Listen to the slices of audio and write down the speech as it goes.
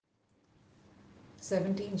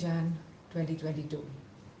17 Jan 2022,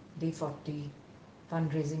 Day 40,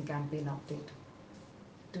 Fundraising Campaign Update.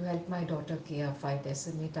 To help my daughter Keya fight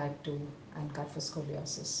SMA type 2 and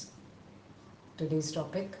kyphoscoliosis. Today's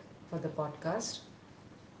topic for the podcast: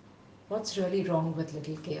 What's really wrong with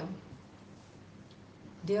little Keya?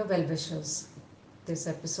 Dear well wishers, this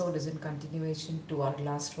episode is in continuation to our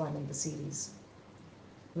last one in the series.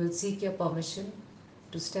 We'll seek your permission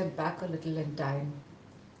to step back a little in time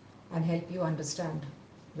and help you understand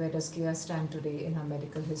where does Keya stand today in her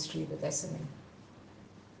medical history with SMA.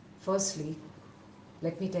 Firstly,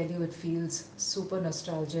 let me tell you it feels super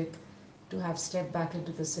nostalgic to have stepped back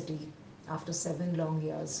into the city after 7 long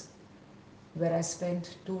years where I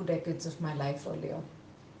spent 2 decades of my life earlier.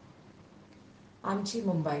 Amchi,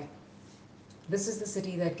 Mumbai. This is the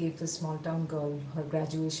city that gave this small town girl her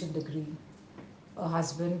graduation degree, a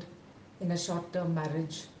husband in a short term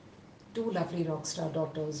marriage, two lovely rock star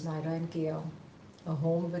daughters, Naira and Keya, a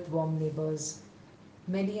home with warm neighbors,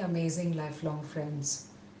 many amazing lifelong friends,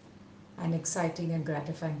 an exciting and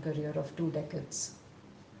gratifying career of 2 decades.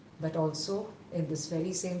 But also, in this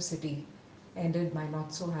very same city, ended my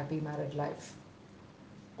not so happy married life.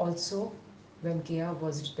 Also, when Keya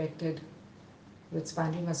was detected with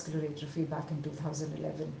spinal muscular atrophy back in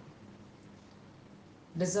 2011.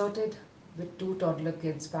 Deserted with two toddler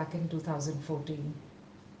kids back in 2014,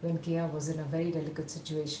 when Keya was in a very delicate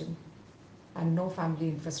situation and no family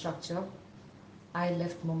infrastructure, I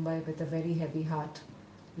left Mumbai with a very heavy heart,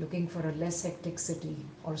 looking for a less hectic city,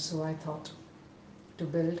 or so I thought, to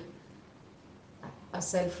build a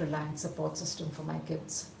self reliant support system for my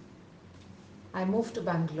kids. I moved to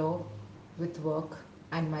Bangalore with work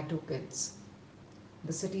and my two kids.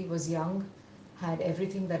 The city was young, had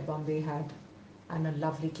everything that Bombay had, and a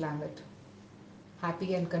lovely climate.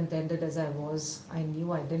 Happy and contented as I was, I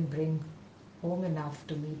knew I didn't bring home enough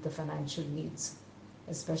to meet the financial needs,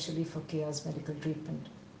 especially for Keya's medical treatment.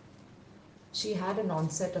 She had an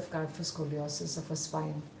onset of kyphoscoliosis of her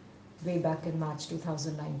spine way back in March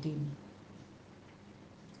 2019.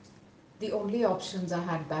 The only options I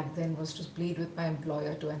had back then was to plead with my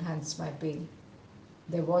employer to enhance my pay.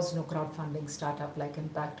 There was no crowdfunding startup like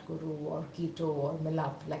Impact Guru or Keto or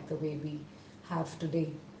Millup like the way we have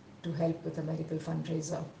today to help with a medical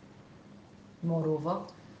fundraiser. Moreover,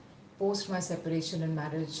 post my separation and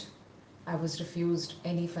marriage, I was refused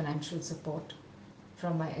any financial support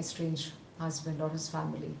from my estranged husband or his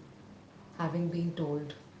family, having been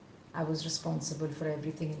told I was responsible for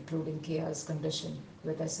everything, including Keya's condition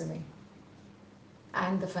with SMA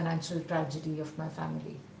and the financial tragedy of my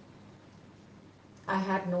family. I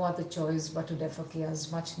had no other choice but to defer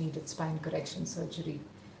Keya's much needed spine correction surgery,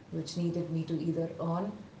 which needed me to either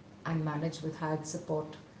earn and manage with hired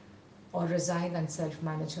support or resign and self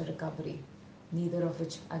manage her recovery, neither of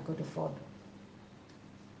which I could afford.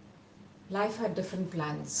 Life had different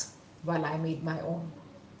plans while I made my own.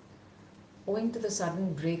 Owing to the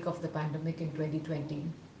sudden break of the pandemic in 2020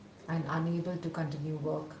 and unable to continue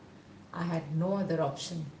work, I had no other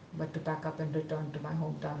option but to pack up and return to my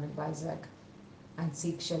hometown in Vizag and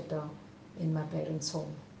seek shelter in my parents'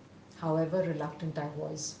 home, however reluctant I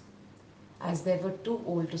was, as they were too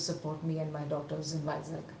old to support me and my daughters in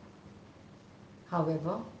Vizag.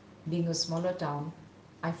 However, being a smaller town,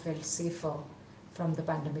 I felt safer from the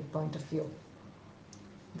pandemic point of view.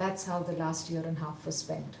 That's how the last year and a half was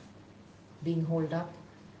spent, being holed up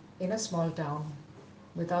in a small town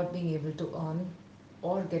without being able to earn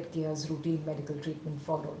or get Keya's routine medical treatment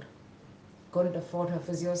followed. Couldn't afford her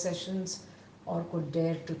physio sessions or could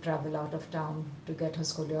dare to travel out of town to get her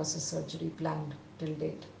scoliosis surgery planned till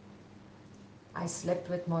date. I slept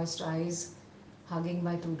with moist eyes, hugging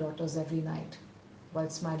my two daughters every night while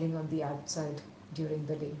smiling on the outside during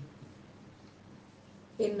the day.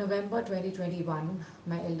 In November 2021,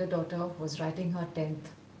 my elder daughter was writing her 10th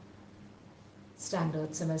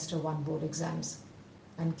standard semester 1 board exams,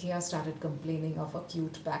 and Keya started complaining of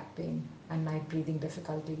acute back pain and night breathing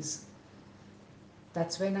difficulties.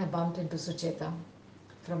 That's when I bumped into Sucheta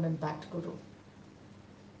from Impact Guru,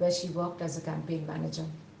 where she worked as a campaign manager.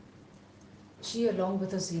 She, along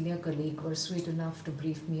with a senior colleague, were sweet enough to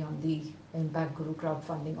brief me on the Impact Guru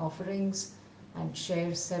crowdfunding offerings and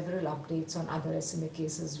share several updates on other SMA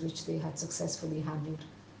cases which they had successfully handled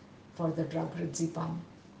for the drug Ridzipam.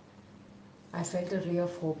 I felt a ray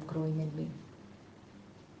of hope growing in me.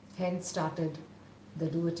 Hence started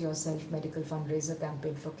the do-it-yourself medical fundraiser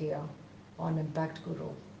campaign for Keya on Impact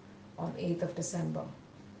Guru on 8th of December,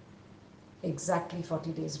 exactly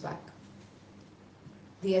 40 days back.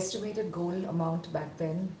 The estimated goal amount back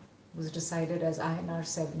then was decided as INR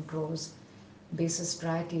 7 crores basis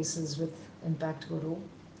prior cases with Impact Guru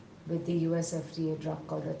with the US FDA drug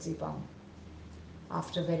called Rezepam.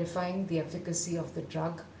 After verifying the efficacy of the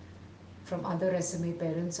drug from other SMA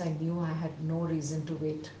parents, I knew I had no reason to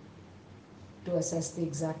wait to assess the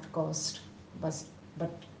exact cost, but,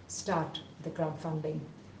 but start the crowdfunding,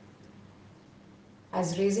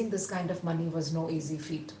 as raising this kind of money was no easy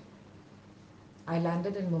feat. I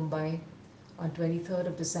landed in Mumbai on 23rd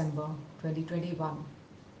of December 2021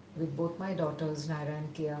 with both my daughters, Naira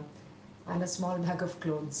and Keya, and a small bag of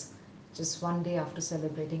clothes, just one day after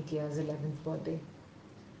celebrating Keya's 11th birthday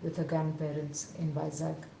with her grandparents in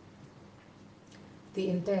Vizag. The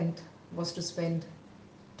intent was to spend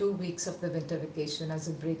 2 weeks of the winter vacation as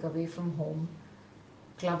a break away from home,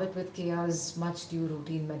 club it with Keya's much due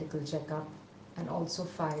routine medical checkup, and also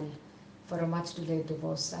file for a much delayed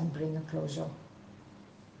divorce and bring a closure.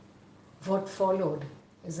 What followed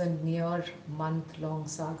is a near month long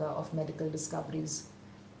saga of medical discoveries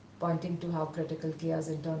pointing to how critical Keya's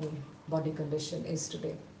internal body condition is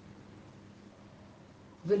today.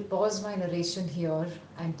 We'll pause my narration here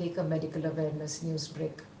and take a medical awareness news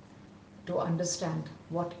break to understand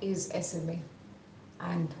what is SMA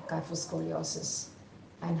and kyphoscoliosis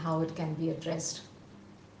and how it can be addressed.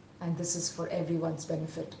 And this is for everyone's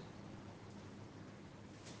benefit.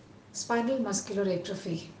 Spinal muscular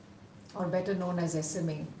atrophy, or better known as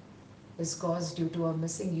SMA, is caused due to a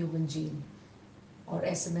missing human gene or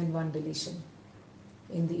SMN1 deletion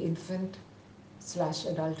in the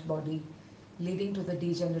infant/adult body, leading to the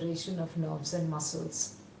degeneration of nerves and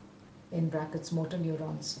muscles, in brackets motor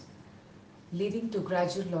neurons, leading to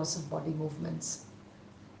gradual loss of body movements.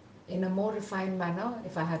 In a more refined manner,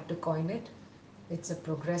 if I had to coin it, it's a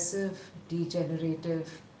progressive,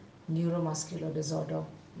 degenerative neuromuscular disorder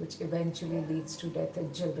which eventually leads to death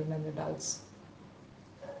in children and adults.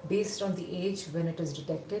 Based on the age when it is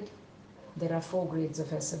detected, there are four grades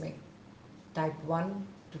of SMA: type 1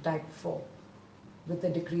 to type 4, with a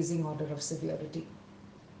decreasing order of severity.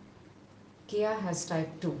 Keya has type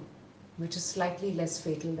 2, which is slightly less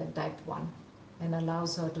fatal than type 1 and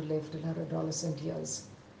allows her to live till her adolescent years,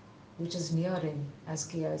 which is nearing as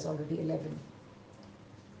Keya is already 11.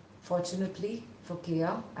 Fortunately for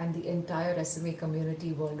Keya and the entire SMA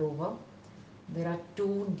community world over, there are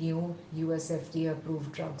two new US FDA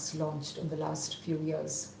approved drugs launched in the last few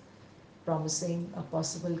years, promising a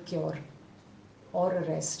possible cure or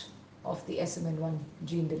arrest of the SMN1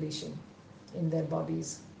 gene deletion in their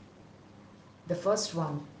bodies. The first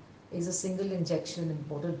one is a single injection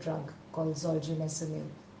imported drug called Zolgensma SMA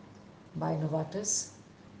by Novartis,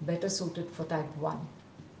 better suited for type 1.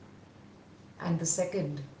 And the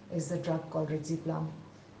second is the drug called Risdiplam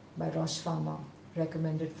by Roche Pharma,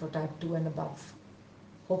 recommended for type 2 and above.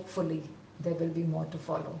 Hopefully, there will be more to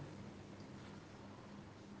follow.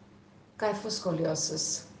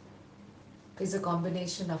 Kyphoscoliosis is a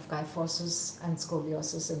combination of kyphosis and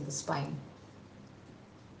scoliosis in the spine.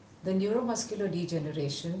 The neuromuscular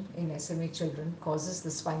degeneration in SMA children causes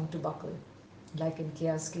the spine to buckle, like in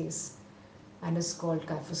Keya's case, and is called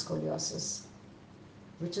kyphoscoliosis,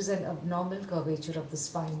 which is an abnormal curvature of the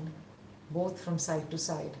spine, both from side to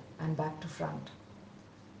side and back to front.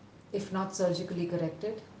 If not surgically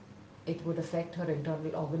corrected, it would affect her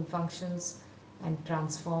internal organ functions and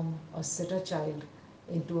transform a sitter child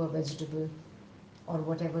into a vegetable or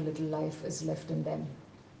whatever little life is left in them.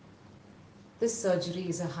 This surgery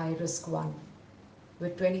is a high risk one,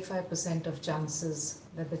 with 25% of chances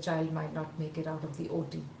that the child might not make it out of the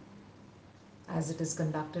OT, as it is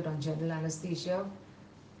conducted on general anesthesia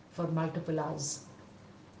for multiple hours.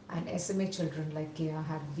 And SMA children like Keya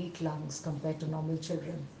have weak lungs compared to normal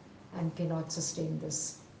children and cannot sustain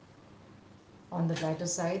this. On the brighter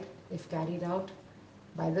side, if carried out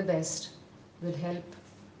by the best, will help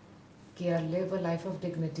Keya live a life of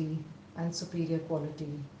dignity and superior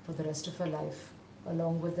quality for the rest of her life,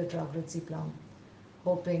 along with the drug Risdiplam,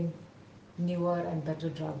 hoping newer and better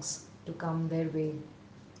drugs to come their way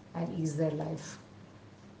and ease their life.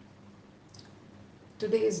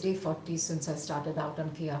 Today is day 40 since I started out on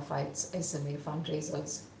Keya Fights SMA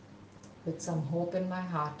fundraisers, with some hope in my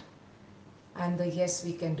heart and the Yes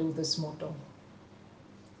We Can Do This motto.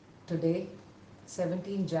 Today,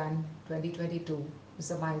 17 Jan 2022, is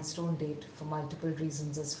a milestone date for multiple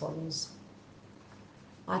reasons as follows.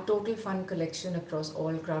 Our total fund collection across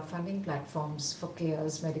all crowdfunding platforms for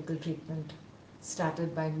Keya's medical treatment,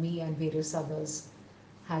 started by me and various others,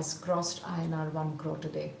 has crossed INR 1 crore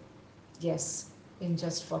today. Yes, in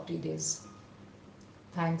just 40 days.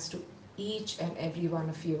 Thanks to each and every one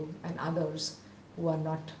of you and others who are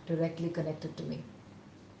not directly connected to me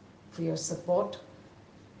for your support.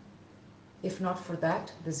 If not for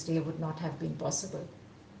that, this day would not have been possible.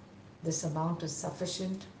 This amount is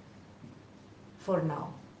sufficient for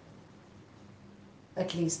now,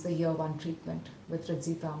 at least the year one treatment with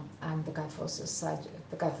rizipam and the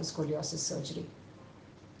kyphoscoliosis surgery.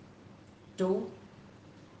 Two,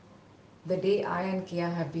 the day I and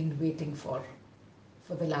Keya have been waiting for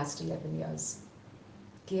the last 11 years.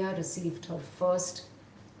 Keya received her first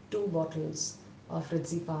two bottles of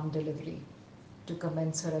rizipam delivery to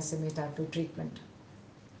commence her SMA type 2 treatment.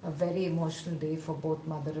 A very emotional day for both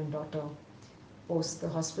mother and daughter. Post the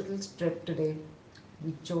hospital trip today,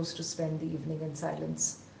 we chose to spend the evening in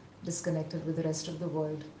silence, disconnected with the rest of the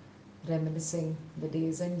world, reminiscing the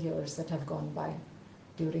days and years that have gone by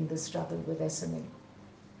during this struggle with SMA,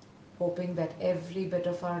 hoping that every bit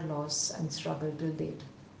of our loss and struggle till date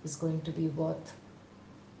is going to be worth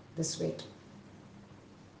this wait.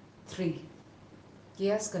 3.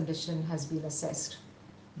 Kia's condition has been assessed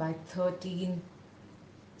by 13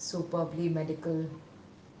 superbly medical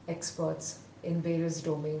experts in various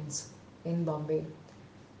domains in Bombay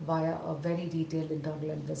via a very detailed internal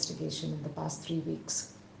investigation in the past 3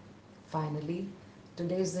 weeks. Finally,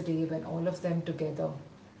 today is the day when all of them together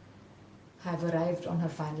have arrived on her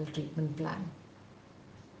final treatment plan.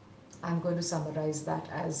 I'm going to summarize that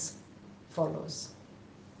as follows.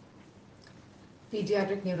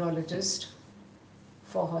 Pediatric neurologist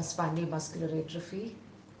for her spinal muscular atrophy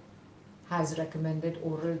has recommended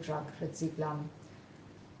oral drug riziplam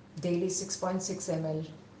daily 6.6 ml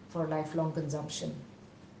for lifelong consumption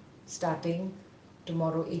starting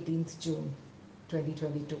tomorrow 18th June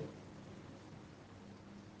 2022.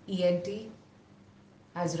 ENT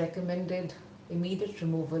has recommended immediate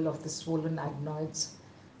removal of the swollen adenoids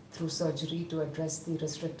through surgery to address the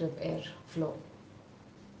restrictive air flow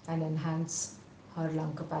and enhance her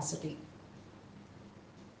lung capacity.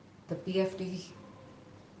 The PFD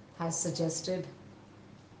has suggested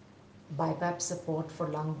BiPAP support for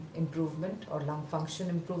lung improvement or lung function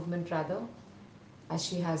improvement rather, as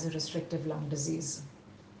she has a restrictive lung disease.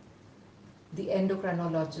 The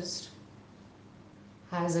endocrinologist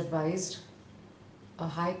has advised a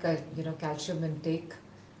high calcium intake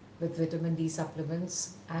with vitamin D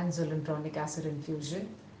supplements and zoledronic acid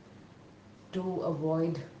infusion to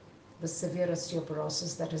avoid the severe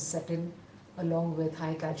osteoporosis that has set in along with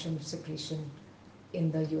high calcium secretion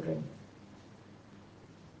in the urine.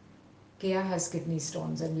 Keya has kidney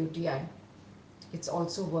stones and UTI. It's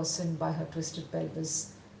also worsened by her twisted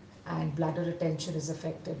pelvis and bladder retention is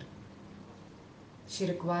affected. She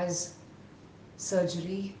requires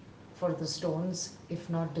surgery for the stones if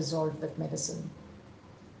not dissolved with medicine.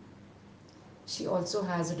 She also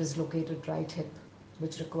has a dislocated right hip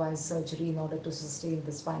which requires surgery in order to sustain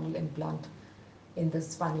the spinal implant in the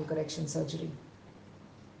spinal correction surgery.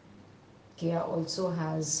 Keya also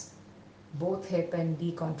has both hip and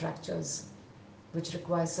knee contractures which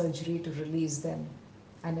require surgery to release them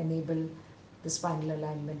and enable the spinal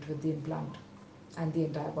alignment with the implant and the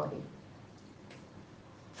entire body.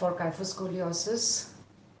 For kyphoscoliosis,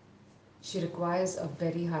 she requires a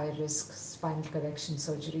very high risk spinal correction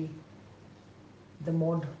surgery. The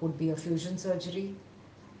mode would be a fusion surgery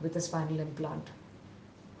with a spinal implant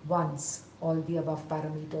once all the above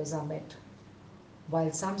parameters are met.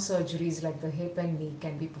 While some surgeries like the hip and knee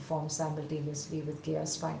can be performed simultaneously with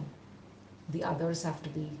Keya's spine, the others have to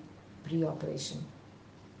be pre-operation.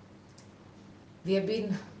 We have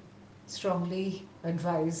been strongly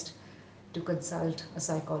advised to consult a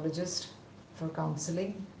psychologist for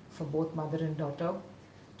counseling for both mother and daughter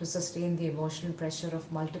to sustain the emotional pressure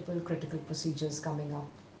of multiple critical procedures coming up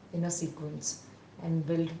in a sequence and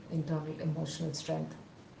build internal emotional strength.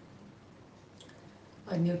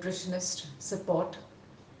 A nutritionist support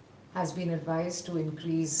has been advised to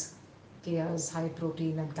increase Keya's high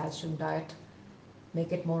protein and calcium diet,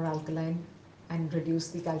 make it more alkaline, and reduce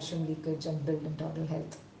the calcium leakage and build internal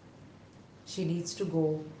health. She needs to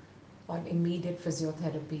go on immediate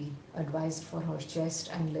physiotherapy advised for her chest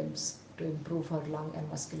and limbs to improve her lung and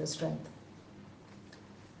muscular strength.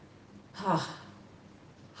 How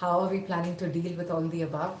are we planning to deal with all the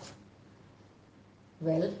above?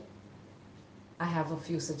 Well, I have a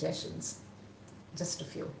few suggestions, just a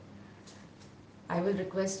few. I will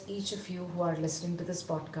request each of you who are listening to this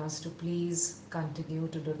podcast to please continue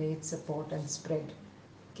to donate, support, and spread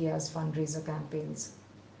Keya's fundraiser campaigns.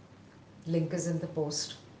 Link is in the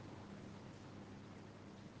post.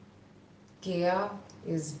 Keya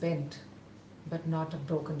is bent but not a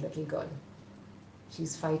broken little girl.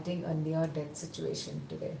 She's fighting a near death situation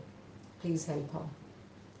today. Please help her.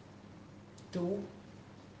 2.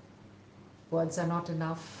 Words are not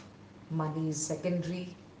enough. Money is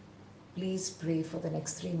secondary. Please pray for the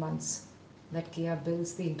next 3 months that Keya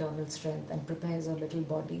builds the internal strength and prepares her little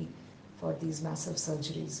body for these massive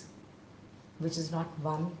surgeries. which is not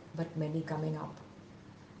one but many coming up.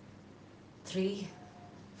 3.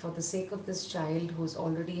 For the sake of this child who's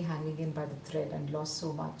already hanging in by the thread and lost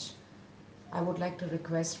so much, I would like to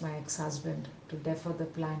request my ex husband to defer the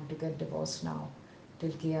plan to get divorced now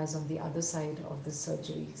till Kia's on the other side of this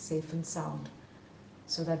surgery, safe and sound,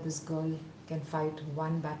 so that this girl can fight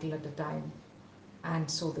one battle at a time, and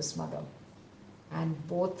so this mother. And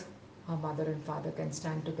both her mother and father can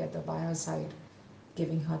stand together by her side,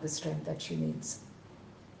 giving her the strength that she needs.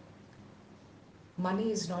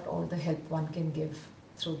 Money is not all the help one can give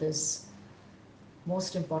through this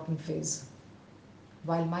most important phase.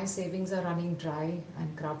 While my savings are running dry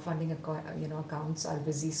and crowdfunding accounts are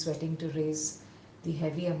busy sweating to raise the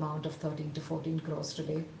heavy amount of 13 to 14 crores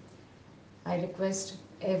today, I request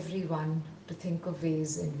everyone to think of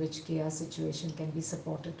ways in which Kia's situation can be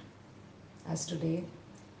supported. As today,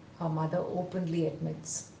 her mother openly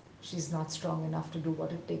admits she's not strong enough to do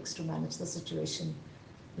what it takes to manage the situation,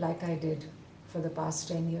 like I did for the past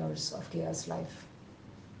 10 years of Kia's life.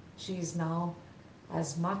 She is now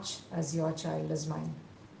as much as your child as mine.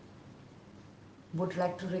 Would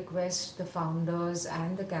like to request the founders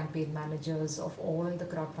and the campaign managers of all the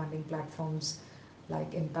crowdfunding platforms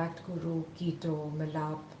like Impact Guru, Keto,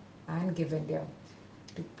 Milap, and Give India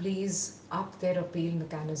to please up their appeal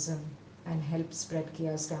mechanism and help spread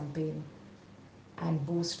Kia's campaign and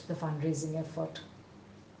boost the fundraising effort.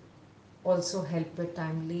 Also, help with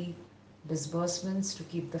timely disbursements to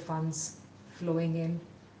keep the funds flowing in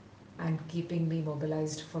and keeping me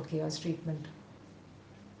mobilized for Kia's treatment.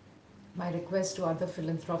 My request to other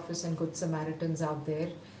philanthropists and good Samaritans out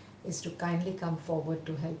there is to kindly come forward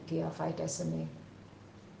to help Kia fight SMA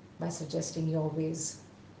by suggesting your ways.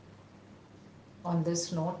 On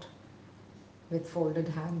this note, with folded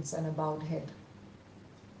hands and a bowed head,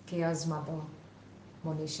 Kia's mother,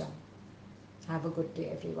 Monisha. Have a good day,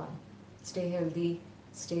 everyone. Stay healthy,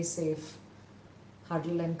 stay safe,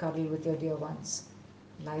 huddle and cuddle with your dear ones.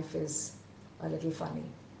 Life is a little funny.